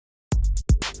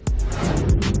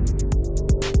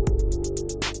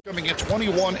Coming in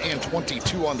 21 and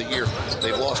 22 on the year.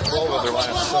 They've lost 12 of their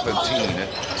last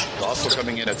 17. Also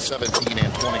coming in at 17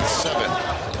 and 27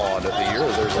 on the year.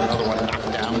 There's another one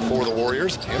knocked down for the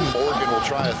Warriors. And Morgan will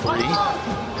try a three.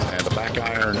 And the back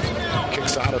iron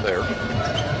kicks out of there.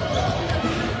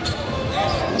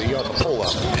 Lee on the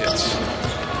pull-up hits.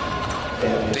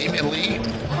 Damion Lee.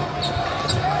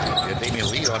 Yeah,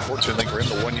 Damion Lee, unfortunately for him,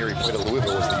 the 1 year he played at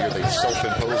Louisville was the year they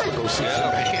self-imposed the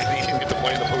postseason. He didn't get to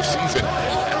play in the postseason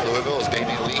at Louisville as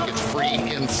Damion Lee gets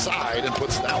free inside and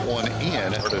puts that one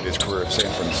in. Started his career at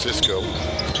San Francisco.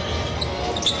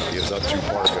 Gives up to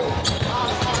Pargo.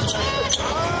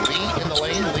 Lee in the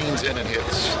lane, leans in and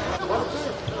hits.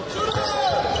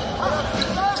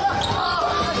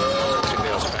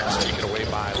 Tyndale's pass taken away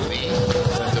by Lee.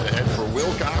 Sends it ahead for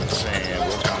Wilcox, and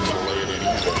Wilcox will lay it in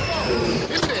easy.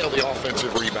 Tyndale, the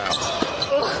offensive rebound.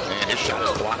 And his shot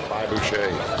is blocked by Boucher.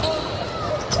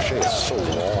 Boucher is so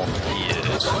long. He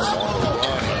is. On the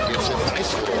run, he gets it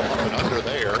nice little arm and under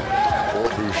there for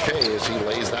Boucher as he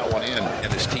lays that one in.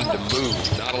 And this team to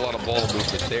move. Not a lot of ball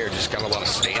movement there. Just got a lot of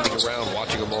standing around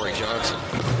watching Amari Johnson.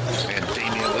 And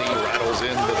Damion Lee rattles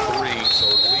in the three. So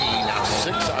Lee now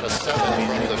 6 out of 7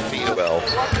 from the field. Well,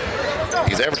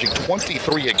 he's averaging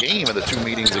 23 a game in the two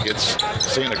meetings against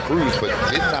Santa Cruz, but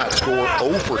did not score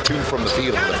 0 for 2 from the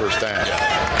field in the first half.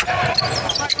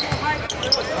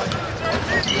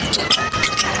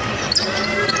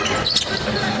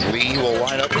 Lee will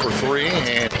line up for three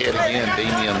and hit again.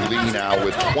 Damion Lee now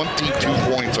with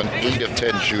 22 points on 8 of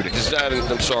 10 shooting.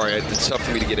 I'm sorry, it's tough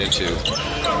for me to get into.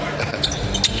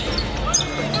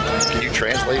 Can you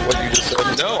translate what you just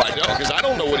said? No, I don't, because I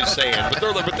don't know what he's saying. But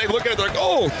they look at it, they're like,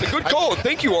 oh, the good call.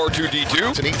 Thank you, R2-D2.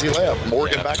 It's an easy layup.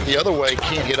 Morgan back the other way,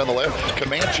 can't hit on the left.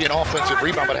 Comanche an offensive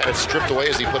rebound, but had it stripped away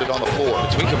as he put it on the floor.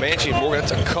 Between Comanche and Morgan,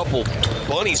 that's a couple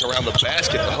bunnies around the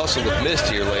basket. The hustle have missed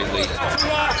here lately.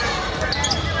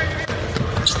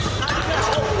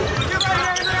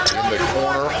 In the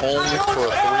corner, Holmes for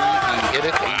a three. He hit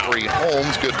it. Avery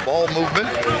Holmes, good ball movement,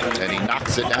 and he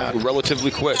knocks it down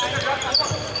relatively quick,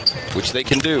 which they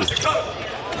can do.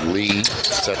 Lee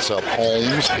sets up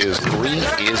Holmes. His three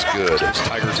is good.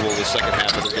 Tigers will the second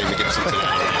half of the game against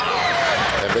Cincinnati.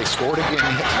 Have they scored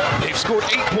again? They've scored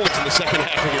 8 points in the second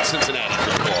half against Cincinnati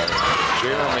so far.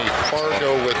 Jeremy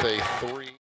Pargo with a three.